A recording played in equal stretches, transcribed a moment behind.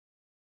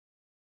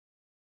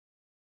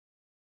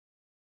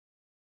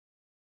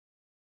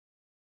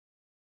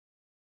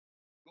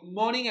Good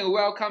morning and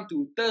welcome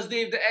to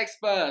Thursday with the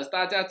Experts。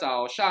大家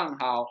早上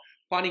好，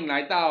欢迎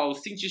来到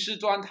星期四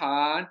专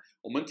谈。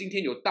我们今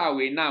天有大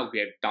维娜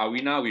with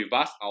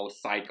us, our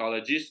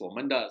psychologist， 我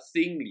们的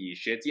心理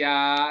学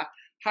家。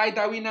Hi，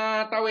 大维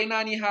娜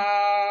你好。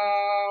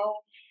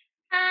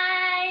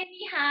Hi，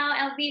 你好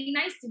 ，Alvin，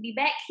 nice to be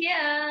back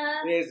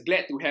here. Yes,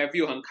 glad to have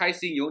you， 很开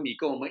心有你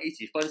跟我们一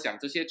起分享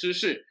这些知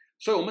识。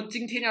所以我们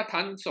今天要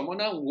谈什么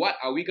呢？ What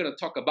are we going to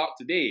talk about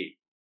today?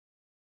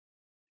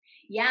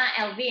 Yeah,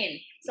 Alvin.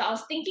 So I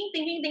was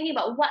thinking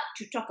about what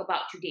to talk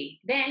about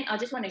today. Then I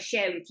just want to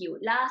share with you.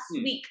 Last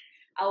week,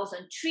 I was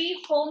on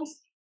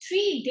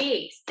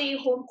 3-day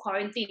stay-home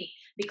quarantine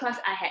because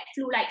I had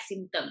flu-like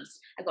symptoms.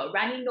 I got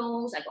runny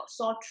nose, I got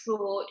sore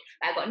throat,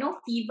 I got no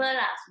fever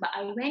but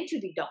I went to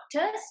the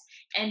doctors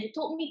and they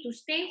told me to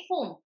stay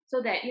home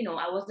so that,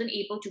 I wasn't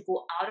able to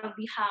go out of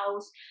the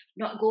house,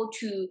 not go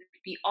to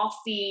the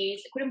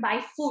office, couldn't buy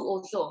food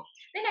also.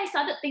 Then I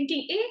started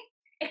thinking,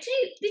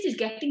 actually, this is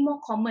getting more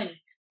common.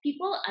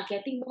 People are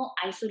getting more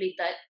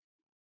isolated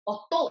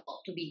or told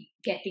to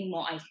get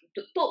more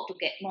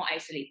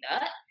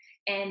isolated.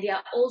 And they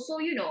are also,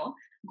 we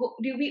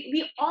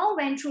all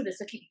went through the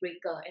circuit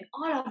breaker and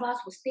all of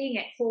us were staying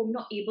at home,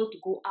 not able to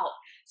go out.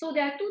 So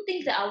there are two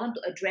things that I want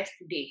to address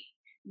today,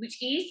 which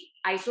is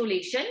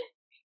isolation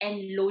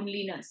and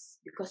loneliness.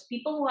 Because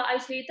people who are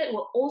isolated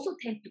will also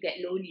tend to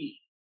get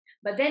lonely.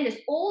 But then there's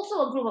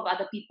also a group of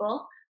other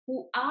people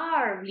who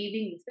are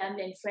living with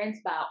family and friends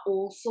but are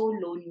also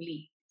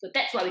lonely. So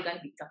that's what we're going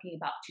to be talking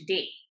about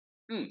today.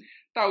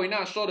 大维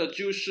娜说的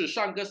就是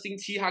上个星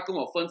期他跟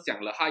我分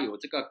享了他有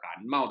这个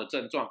感冒的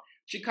症状，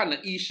去看了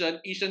医生，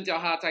医生叫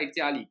他在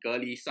家里隔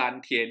离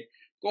3天，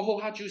过后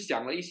他就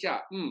想了一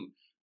下，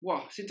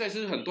哇，现在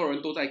是很多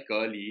人都在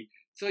隔离，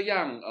这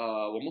样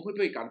我们会不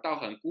会感到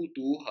很孤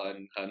独、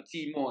很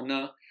寂寞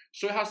呢？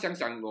所以他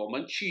想我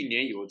们去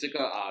年有这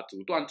个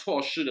阻断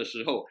措施的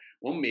时候，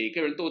我们每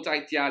个人都在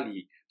家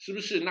里，是不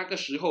是那个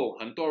时候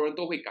很多人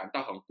都会感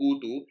到很孤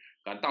独，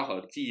感到很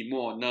寂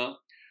寞呢？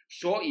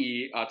所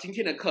以今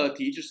天的课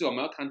题就是我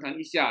们要谈谈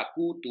一下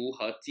孤独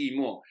和寂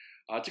寞。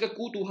这个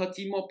孤独和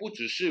寂寞不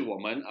只是我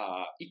们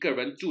一个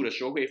人住的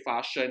时候会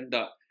发生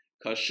的，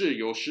可是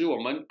有时我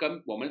们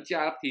跟我们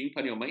家庭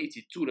朋友们一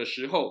起住的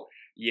时候，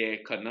也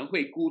可能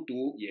会孤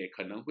独，也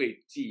可能会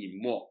寂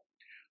寞。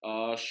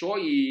所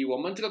以我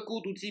们这个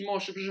孤独寂寞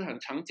是不是很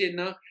常见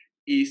呢？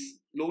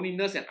 Is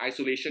loneliness and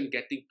isolation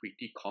getting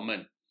pretty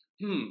common?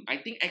 I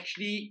think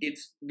actually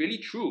it's really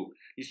true.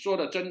 你说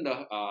的真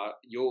的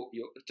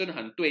真的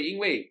很对，因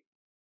为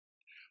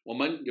我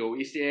们有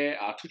一些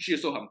出去的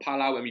时候很怕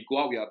啦。When we go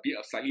out, we are a bit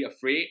slightly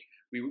afraid.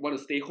 We want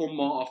to stay home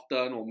more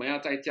often. 我们要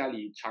在家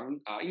里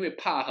因为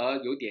怕和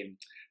有点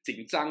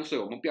紧张，所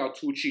以我们不要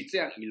出去。这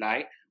样一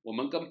来，我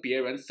们跟别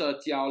人社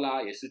交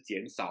啦也是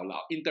减少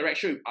了。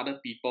Interaction with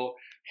other people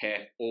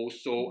have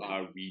also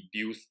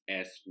reduced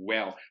as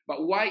well.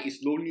 But why is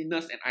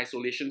loneliness and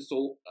isolation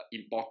so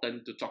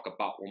important to talk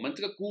about? 我们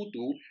这个孤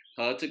独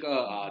和这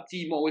个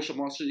寂寞为什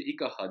么是一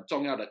个很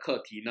重要的课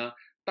题呢？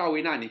大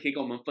维娜，你可以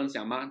跟我们分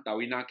享吗？大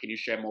维娜 can you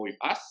share more with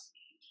us?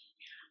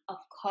 Of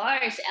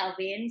course,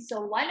 Alvin.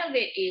 So one of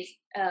it is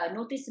a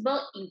noticeable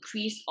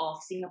increase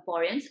of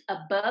Singaporeans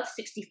above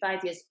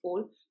 65 years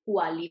old who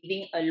are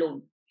living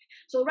alone.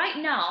 So right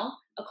now,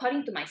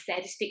 according to my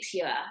statistics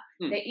here,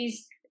 there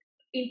is,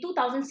 in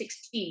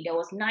 2016, there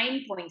was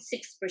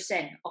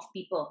 9.6% of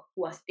people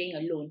who are staying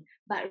alone.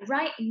 But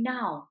right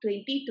now,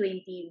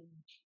 2020,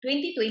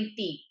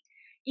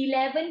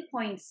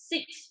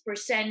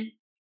 11.6%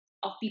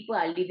 of people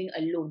are living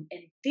alone.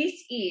 And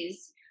this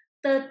is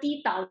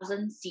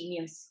 30,000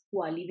 seniors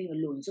who are living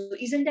alone. So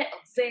isn't that a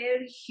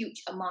very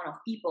huge amount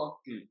of people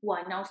who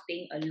are now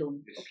staying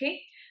alone? Yes.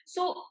 Okay?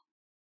 So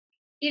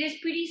it is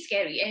pretty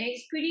scary and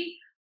it's pretty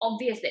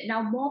obvious that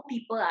now more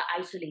people are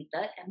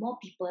isolated and more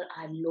people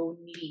are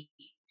lonely.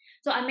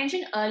 So I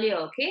mentioned earlier,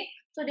 okay?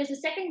 So there's a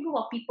second group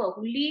of people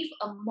who live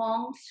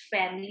amongst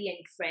family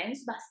and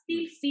friends but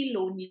still feel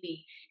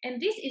lonely.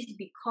 And this is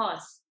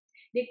because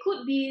they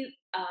could be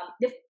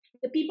the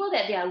people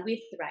that they are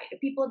with, right? The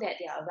people that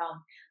they are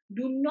around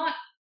do not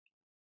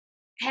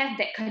have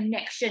that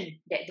connection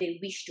that they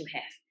wish to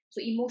have. So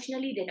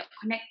emotionally, they're not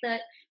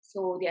connected.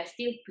 So they are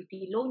still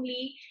pretty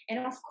lonely.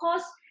 And of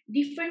course,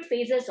 different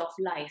phases of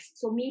life.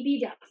 So maybe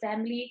their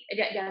family,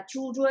 their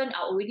children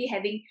are already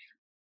having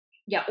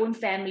their own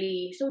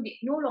family. So they're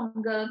no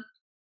longer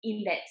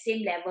in that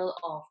same level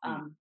of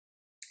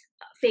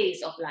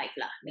phase of life,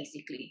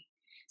 basically.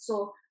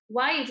 So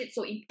why is it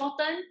so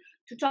important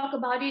to talk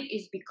about it?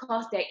 Is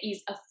because there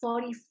is a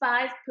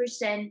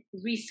 45%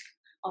 risk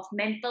of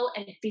mental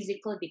and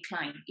physical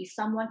decline if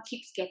someone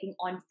keeps getting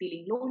on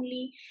feeling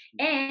lonely,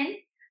 and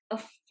a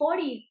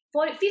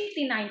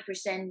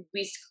 59%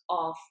 risk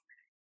of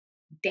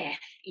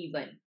death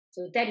even.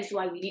 So that is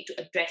why we need to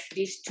address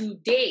this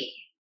today.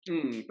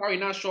 大维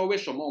娜说为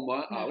什么我们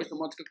为什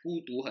么这个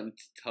孤独和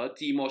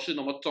寂寞是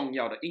那么重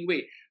要的？因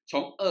为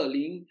从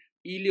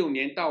2016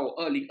年到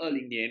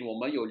2020年，我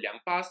们有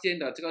2%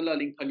的这个乐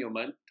龄朋友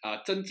们，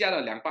增加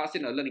了2%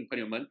的乐龄朋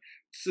友们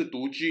是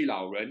独居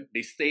老人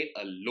 ，they stay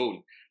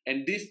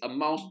alone。And this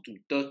amounts to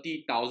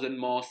 30,000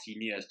 more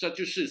seniors， 这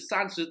就是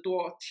30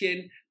多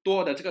千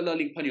多的这个乐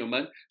龄朋友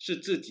们是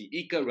自己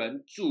一个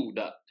人住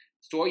的，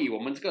所以我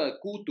们这个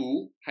孤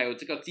独还有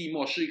这个寂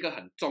寞是一个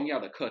很重要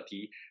的课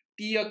题。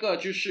第二个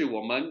就是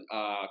我们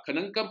可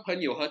能跟朋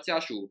友和家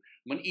属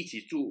我们一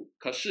起住，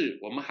可是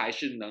我们还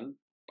是能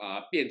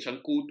变成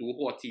孤独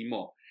或寂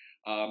寞。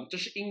这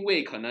是因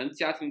为可能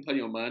家庭朋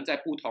友们在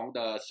不同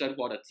的生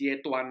活的阶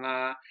段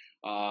啦，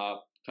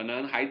可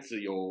能孩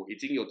子已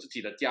经有自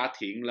己的家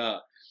庭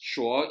了，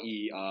所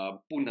以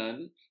不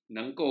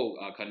能够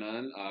可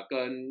能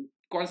跟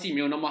关系没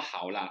有那么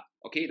好啦。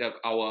Okay,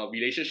 our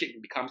relationship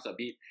becomes a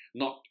bit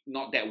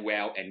not that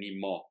well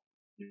anymore.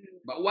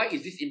 But why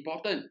is this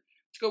important?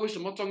 这个为什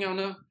么重要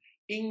呢？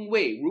因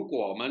为如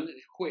果我们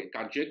会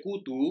感觉孤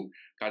独、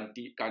感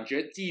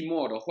觉寂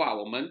寞的话，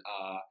我们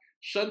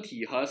身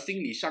体和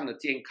心理上的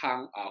健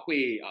康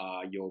会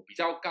有比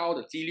较高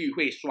的几率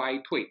会衰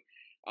退，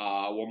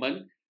我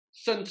们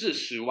甚至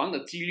死亡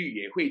的几率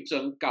也会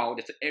增高。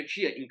There's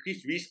actually an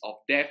increased risk of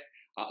death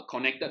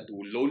connected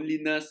to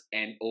loneliness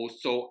and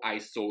also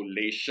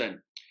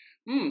isolation.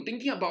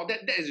 Thinking about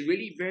that is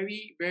really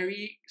very,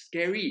 very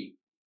scary.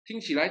 听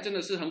起来真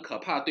的是很可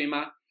怕，对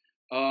吗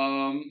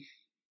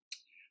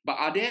？But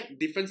are there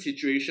different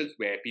situations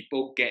where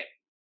people get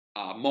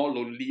more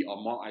lonely or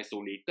more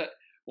isolated?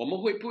 我们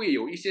会不会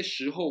有一些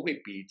时候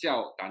会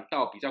感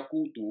到比较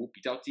孤独、比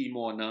较寂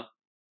寞呢？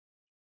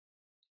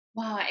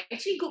 Wow,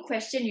 actually, good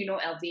question,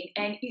 Alvin.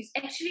 And it's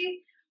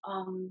actually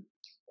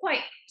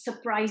quite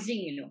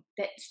surprising,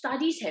 that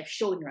studies have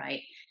shown,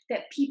 right,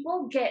 that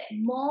people get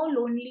more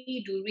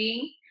lonely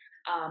during,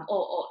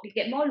 or they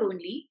get more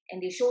lonely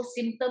and they show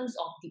symptoms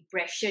of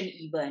depression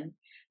even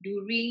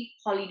during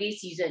holiday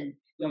season.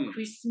 Your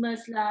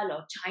Christmas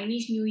or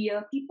Chinese New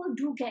Year, people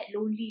do get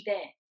lonely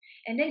there.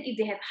 And then if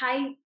they have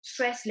high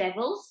stress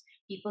levels,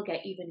 people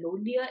get even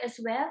lonelier as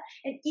well.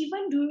 And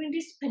even during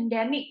this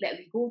pandemic that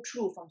we go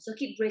through from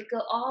circuit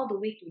breaker all the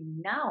way to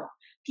now,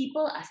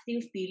 people are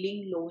still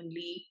feeling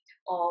lonely,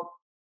 or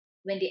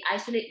when they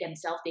isolate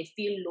themselves, they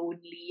feel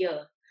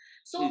lonelier.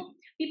 So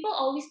people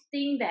always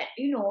think that,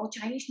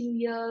 Chinese New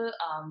Year,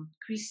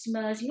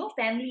 Christmas,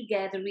 family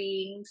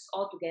gatherings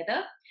all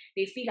together,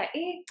 they feel like,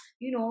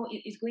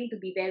 it's going to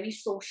be very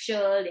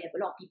social. They have a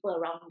lot of people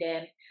around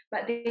them.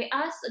 But they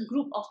ask a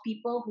group of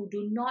people who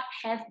do not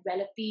have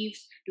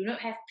relatives, do not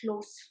have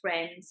close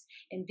friends,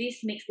 and this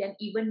makes them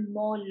even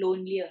more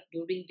lonelier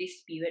during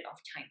this period of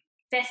time.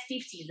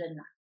 Festive season.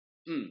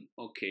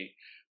 OK，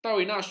 道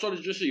维娜说的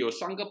就是有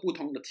3个不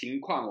同的情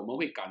况，我们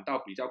会感到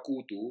比较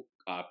孤独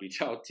比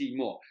较寂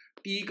寞。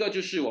第一个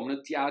就是我们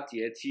的佳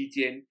节期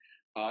间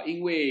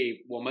因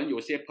为我们有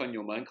些朋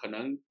友们可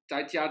能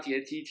在佳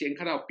节期间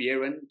看到别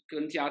人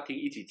跟家庭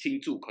一起庆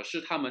祝，可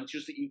是他们就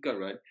是一个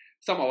人。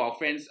Some of our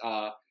friends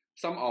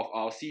some of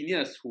our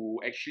seniors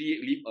who actually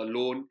live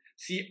alone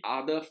see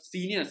other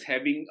seniors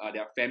having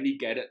their family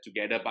gathered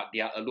together, but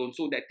they are alone,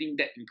 so that thing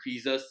that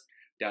increases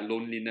their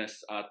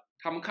loneliness.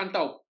 他们看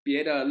到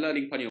别的乐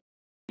龄朋友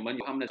们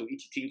他们一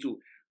起庆祝，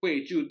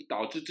就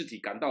导致自己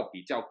感到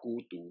比较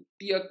孤独。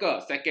第二个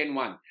second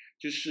one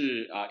就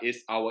是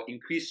is our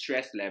increased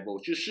stress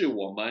level， 就是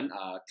我们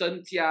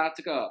增加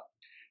这个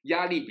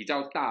压力比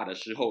较大的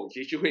时候，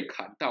其实会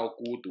感到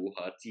孤独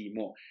和寂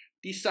寞。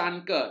第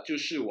3个就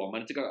是我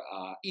们这个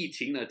疫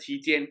情的期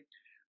间，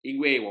因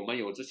为我们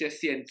有这些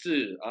限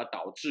制而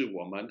导致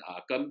我们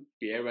跟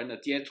别人的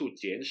接触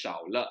减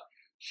少了，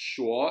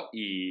所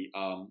以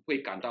会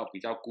感到比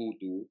较孤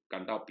独，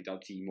感到比较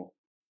寂寞。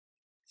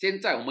现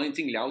在我们已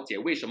经了解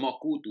为什么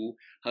孤独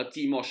和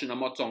寂寞是那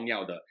么重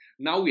要的。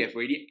Now we have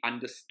already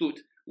understood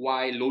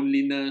why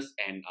loneliness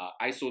and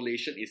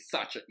isolation is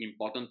such an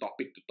important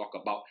topic to talk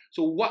about.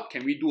 So what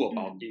can we do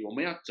about it? 我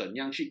们要怎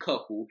样去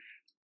克服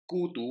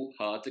孤独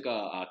和这个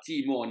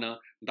寂寞呢？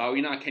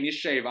 Darwina, can you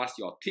share with us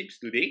your tips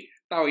today?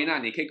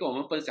 Darwina, 你可以跟我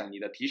们分享你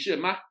的提示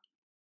吗？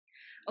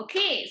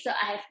 Okay, so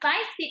I have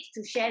 5 tips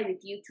to share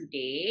with you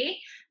today.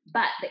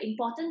 But the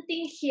important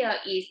thing here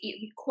is it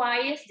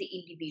requires the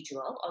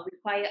individual or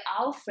require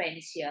our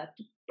friends here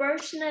to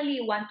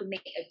personally want to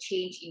make a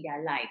change in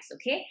their lives,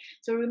 okay?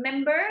 So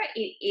remember,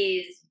 it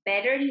is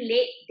better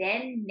late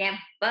than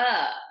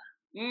never.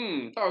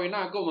 道维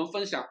娜跟我们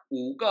分享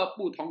5个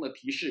不同的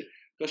提示，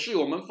可是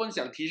我们分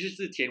享提示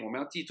之前，我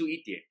们要记住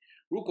一点，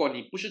如果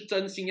你不是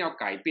真心要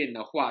改变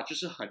的话，就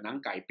是很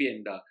难改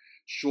变的。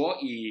所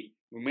以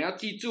我们要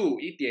记住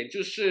一点，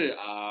就是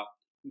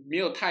没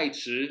有太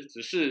迟，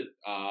只是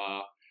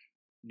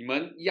你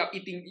们一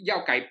定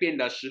要改变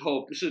的时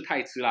候不是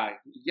太迟啦，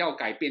要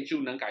改变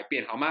就能改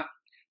变，好吗？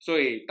所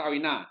以道维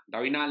娜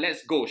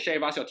let's go, share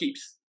with us your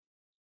tips.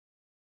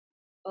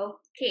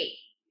 Okay,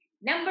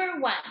 number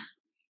 1,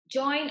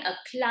 join a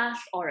class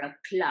or a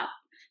club.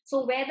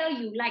 So whether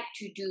you like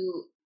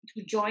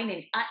to join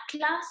an art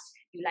class,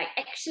 You like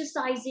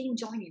exercising,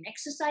 join an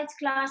exercise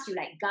class. You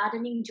like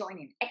gardening, join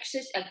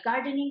a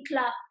gardening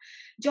club.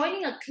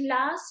 Joining a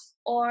class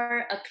or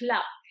a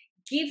club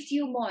gives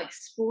you more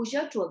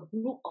exposure to a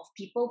group of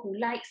people who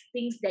likes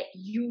things that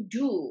you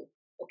do.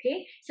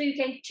 Okay, so you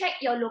can check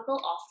your local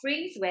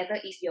offerings, whether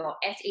it's your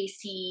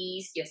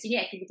SACs, your senior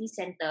activity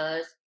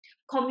centers,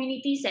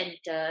 community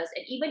centers,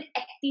 and even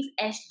Active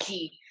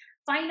SG.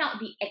 Find out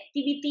the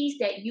activities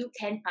that you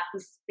can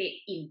participate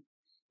in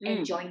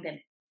and join them.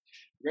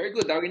 Very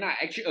good, Darina.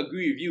 I actually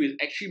agree with you. It's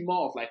actually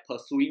more of like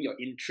pursuing your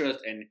interest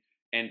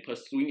and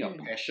pursuing your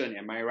passion.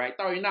 Am I right?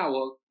 Darina,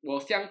 我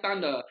相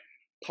当的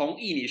同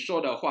意你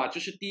说的话，就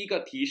是第一个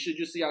提示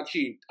就是要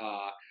去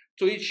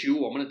追求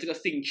我们的这个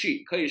兴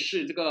趣，可以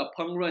是这个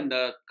烹饪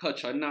的课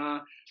程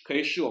啦，可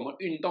以是我们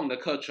运动的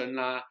课程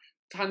啦。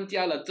参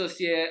加了这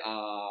些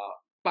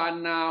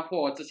班啊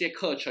或这些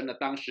课程的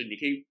当时，你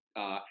可以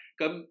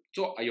跟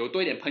有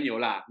多一点朋友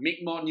啦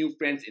 ，make more new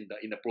friends in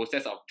the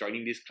process of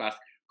joining this class.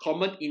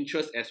 Common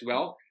interest as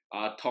well.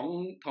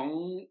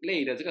 同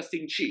类的这个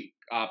兴趣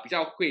比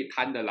较会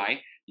谈得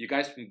来。You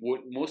guys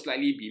would most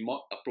likely be more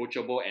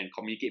approachable and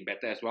communicate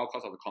better as well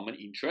because of the common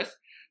interest.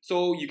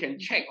 So you can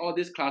check all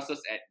these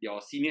classes at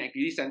your senior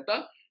activity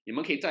center. 你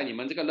们可以在你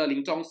们这个乐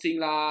龄中心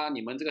啦，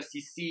你们这个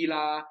CC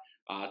啦，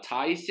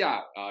查一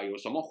下有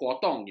什么活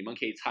动你们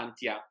可以参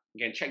加。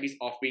You can check these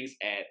offerings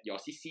at your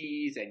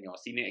CCs and your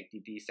senior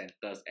activity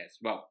centers as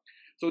well.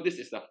 So this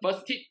is the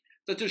first tip.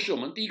 这就是我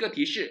们第一个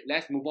提示。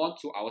Let's move on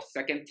to our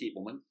second tip.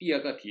 我们第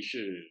二个提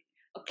示。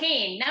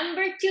Okay,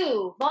 number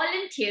 2,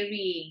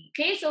 volunteering.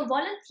 Okay, so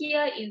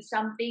volunteer in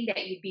something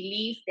that you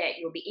believe that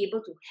you'll be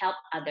able to help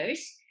others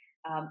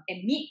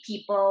and meet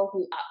people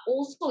who are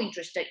also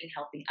interested in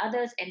helping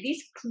others, and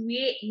this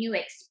create new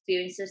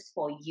experiences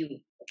for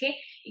you. Okay,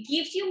 it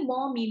gives you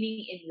more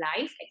meaning in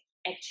life.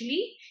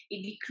 Actually,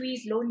 it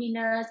decreases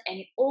loneliness and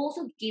it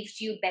also gives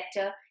you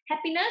better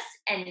happiness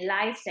and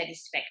life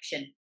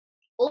satisfaction.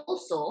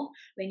 Also,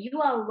 when you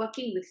are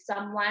working with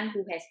someone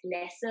who has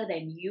lesser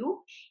than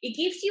you, it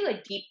gives you a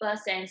deeper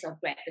sense of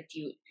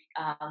gratitude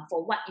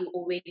for what you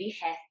already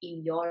have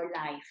in your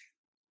life.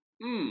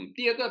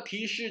 第二个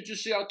提示就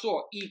是要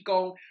做义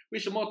工。为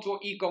什么做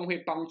义工会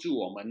帮助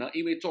我们呢？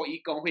因为做义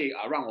工会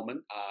让我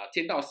们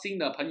见到新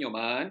的朋友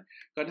们，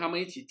跟他们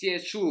一起接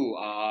触，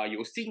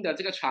有新的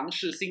这个尝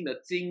试、新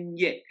的经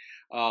验。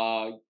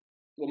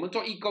我们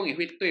做义工也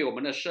会对我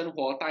们的生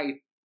活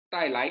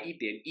带来一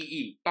点意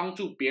义，帮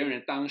助别人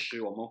的当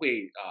时，我们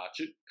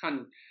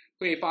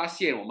会发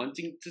现我们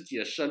自己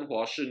的生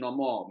活是那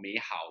么美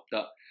好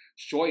的。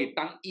所以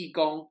当义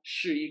工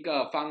是一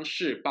个方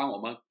式，帮我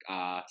们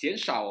减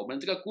少我们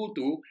这个孤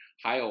独，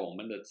还有我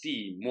们的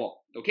寂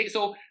寞。Okay,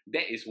 so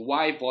that is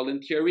why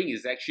volunteering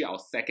is actually our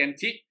second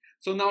tip.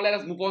 So now let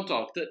us move on to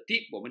our third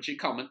tip. 我们去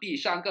看我们第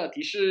三个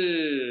提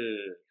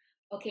示。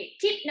Okay,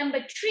 tip number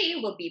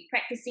 3 will be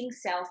practicing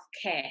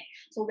self-care.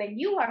 So when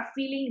you are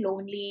feeling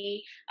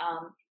lonely,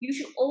 you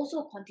should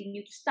also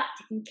continue to start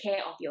taking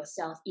care of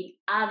yourself in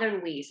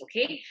other ways,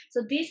 okay?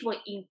 So this will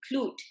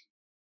include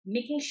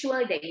making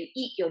sure that you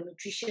eat your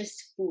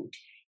nutritious food,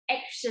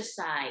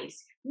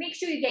 exercise, make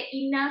sure you get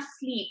enough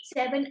sleep,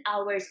 7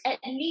 hours, at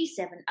least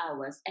 7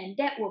 hours, and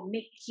that will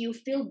make you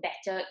feel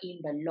better in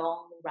the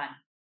long run,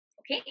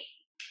 okay?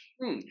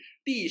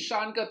 第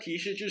三个提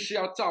示就是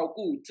要照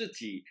顾自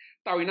己。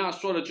大维娜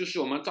说的就是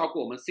我们照顾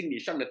我们心理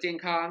上的健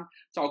康，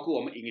照顾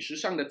我们饮食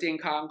上的健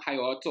康，还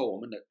有要做我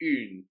们的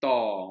运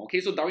动。Okay,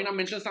 so Darina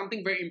mentioned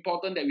something very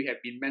important that we have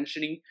been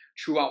mentioning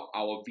throughout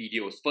our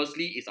videos.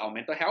 Firstly is our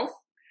mental health.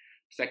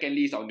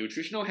 Secondly is our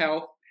nutritional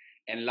health.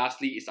 And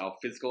lastly is our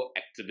physical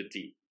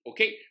activity.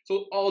 Okay,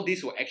 so all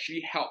this will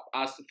actually help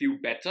us feel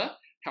better,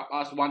 help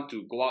us want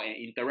to go out and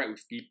interact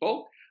with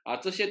people.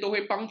 这些都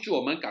会帮助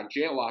我们感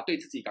觉对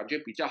自己感觉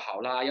比较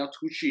好啦，要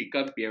出去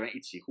跟别人一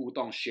起互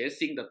动，学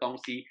新的东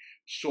西。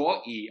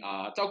所以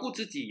照顾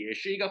自己也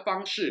是一个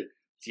方式，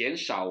减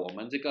少我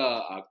们这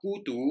个孤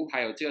独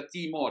还有这个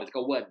寂寞的这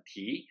个问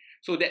题。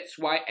So that's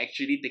why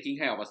actually taking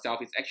care of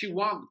ourselves is actually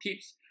one of the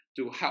tips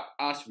to help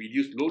us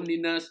reduce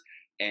loneliness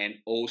and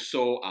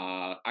also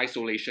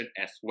isolation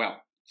as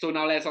well. So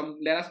now let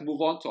us move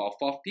on to our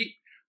fourth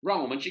tip. 让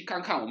我们去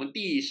看看我们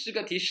第4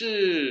个提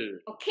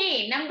示。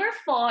Okay, number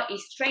 4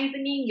 is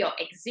strengthening your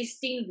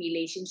existing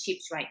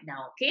relationships right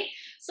now, okay?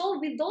 So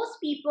with those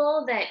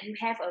people that you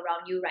have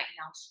around you right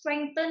now,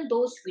 strengthen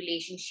those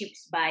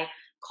relationships by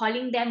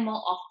calling them more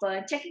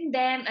often, checking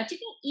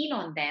in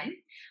on them.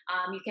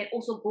 You can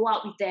also go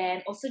out with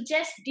them or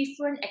suggest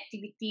different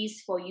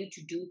activities for you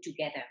to do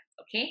together,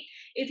 okay?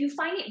 If you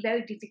find it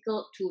very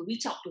difficult to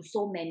reach out to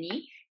so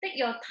many, take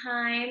your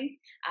time,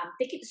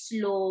 take it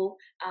slow,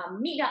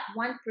 meet up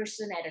one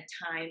person at a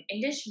time,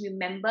 and just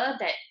remember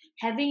that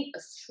having a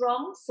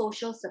strong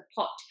social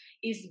support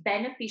is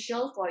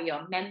beneficial for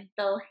your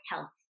mental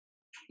health.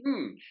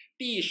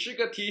 第4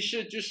个提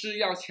示就是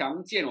要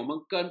强健我们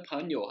跟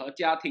朋友和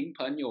家庭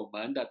朋友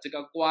们的这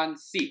个关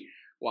系。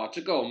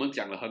这个我们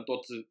讲了很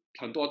多次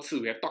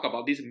We have talked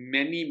about this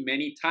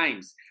many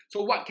times.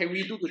 So what can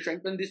we do to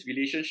strengthen these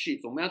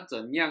relationships? 我们要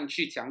怎样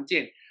去强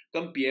健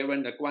跟别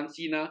人的关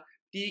系呢？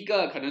第一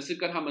个可能是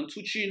跟他们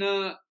出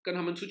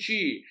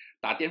去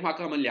打电话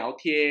跟他们聊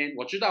天。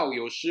我知道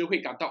有时会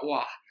感到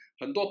哇，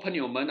很多朋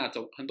友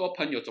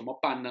怎么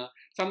办呢？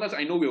 Sometimes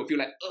I know we'll feel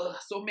like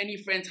so many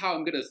friends, how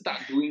I'm gonna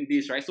start doing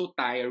this, right? So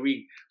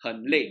tiring,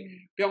 很累。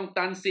不用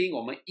担心，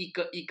我们一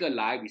个一个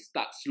来。We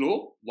start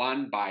slow,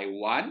 one by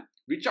one.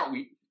 Reach out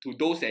to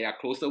those that are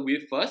closer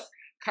with first.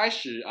 开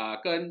始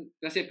跟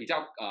那些比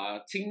较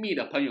亲密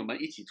的朋友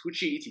们一起出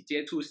去，一起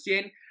接触，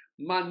先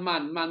慢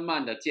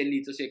慢的建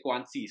立这些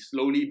关系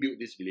 ，slowly build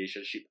this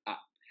relationship up.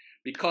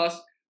 Because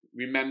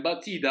remember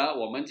记得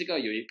我们这个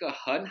有一个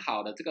很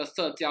好的这个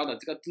社交的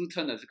这个支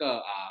撑的这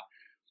个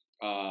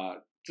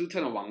支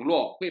撑的网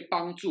络，会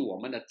帮助我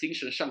们的精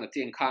神上的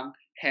健康。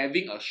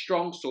Having a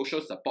strong social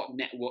support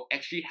network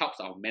actually helps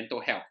our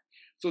mental health.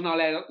 So now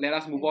let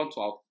us move on to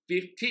our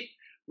fifth tip.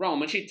 让我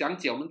们去讲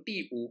解我们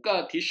第5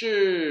个提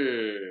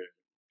示。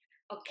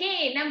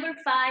Okay, number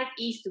 5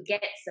 is to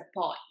get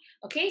support.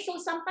 Okay, so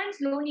sometimes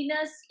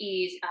loneliness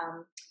is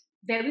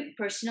very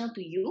personal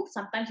to you.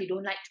 Sometimes you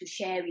don't like to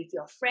share with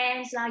your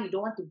friends lah. You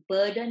don't want to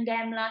burden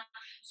them lah.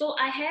 So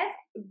I have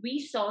a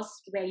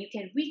resource where you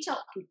can reach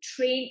out to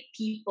trained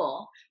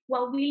people who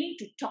are willing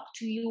to talk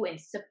to you and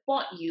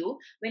support you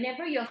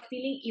whenever you're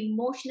feeling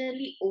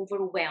emotionally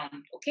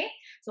overwhelmed. Okay,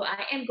 so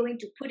I am going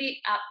to put it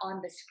up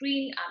on the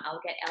screen. I'll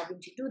get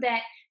Alvin to do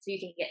that so you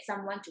can get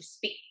someone to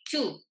speak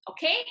to.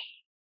 Okay.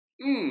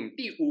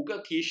 第5个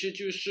提示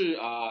就是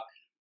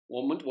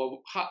我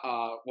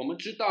们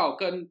知道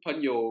跟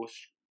朋友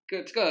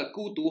这个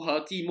孤独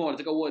和寂寞的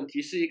这个问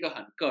题是一个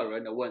很个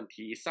人的问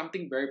题 ，It's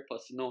something very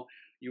personal.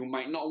 You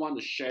might not want to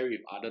share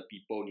with other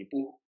people. 你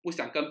不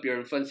想跟别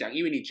人分享，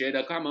因为你觉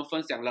得跟他们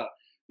分享了，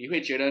你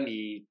会觉得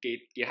你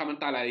给他们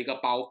带来一个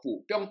包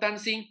袱。不用担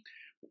心，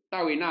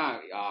戴维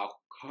娜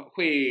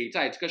会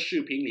在这个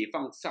视频里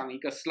放上一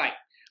个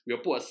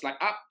slide。We'll put a slide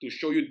up to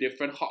show you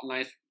different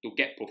hotlines to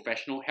get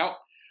professional help.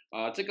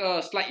 这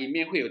个 slide 里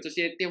面会有这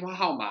些电话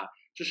号码。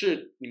就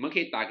是你们可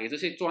以打给这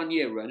些专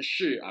业人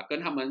士跟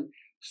他们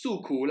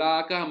诉苦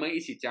啦，跟他们一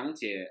起讲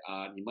解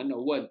你们的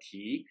问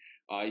题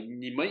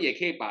你们也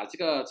可以把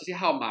这些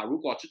号码，如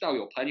果知道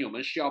有朋友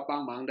们需要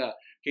帮忙的，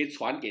可以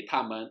传给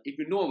他们。If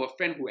you know of a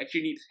friend who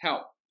actually needs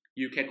help,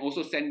 you can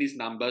also send these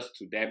numbers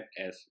to them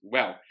as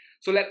well.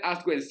 So let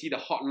us go and see the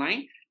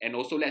hotline, and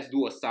also let's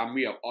do a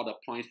summary of all the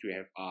points we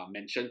have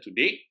mentioned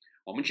today.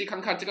 我们去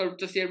看看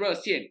这些热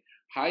线。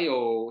还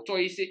有做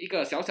一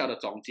个小小的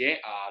总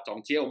结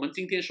总结我们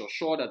今天所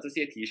说的这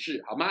些提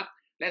示，好吗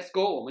 ？Let's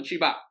go， 我们去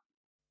吧。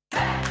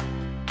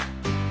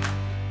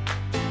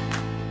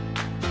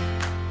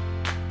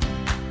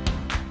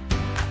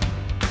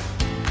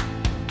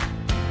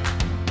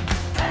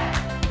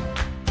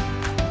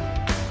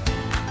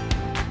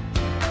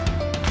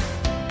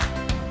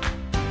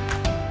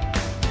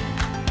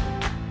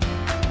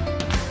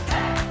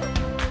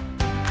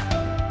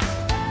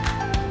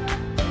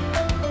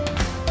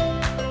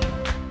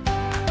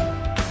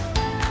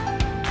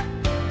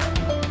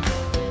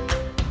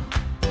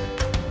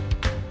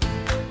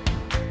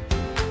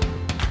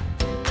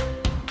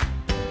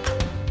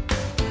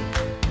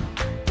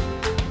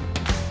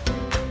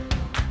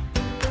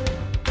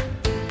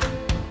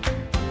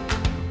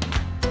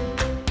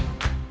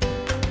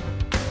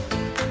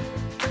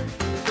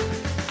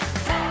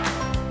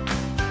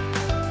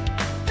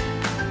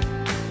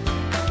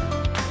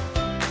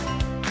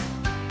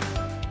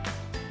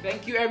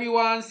Thank you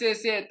everyone， 谢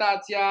谢大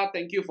家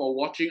 ，Thank you for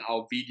watching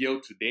our video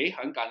today，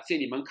 很感谢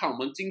你们看我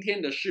们今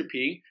天的视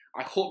频。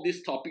I hope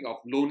this topic of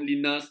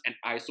loneliness and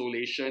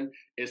isolation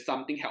is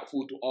something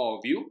helpful to all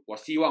of you。我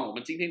希望我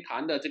们今天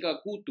谈的这个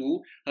孤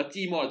独和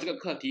寂寞的这个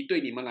课题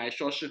对你们来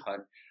说是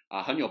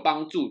很有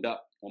帮助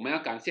的。我们要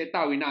感谢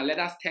大维娜 ，Let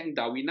us thank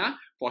Darwina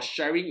for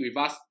sharing with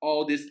us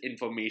all this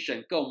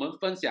information， 跟我们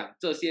分享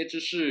这些知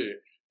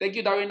识。Thank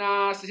you,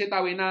 Darwina， 谢谢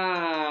大维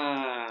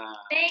娜。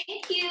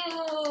Thank you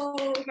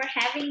for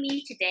having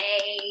me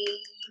today.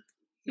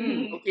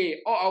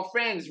 Okay, all our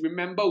friends,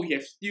 remember we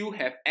still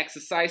have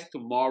exercise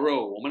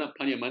tomorrow. 我们的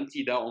朋友们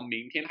记得我们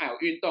明天还有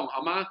运动，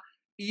好吗？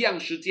一样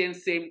时间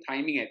same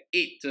timing at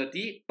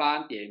 8:30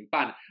 8点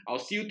半。I'll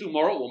see you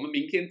tomorrow. 我们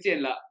明天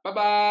见了，拜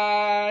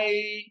拜。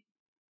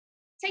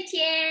再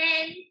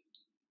见。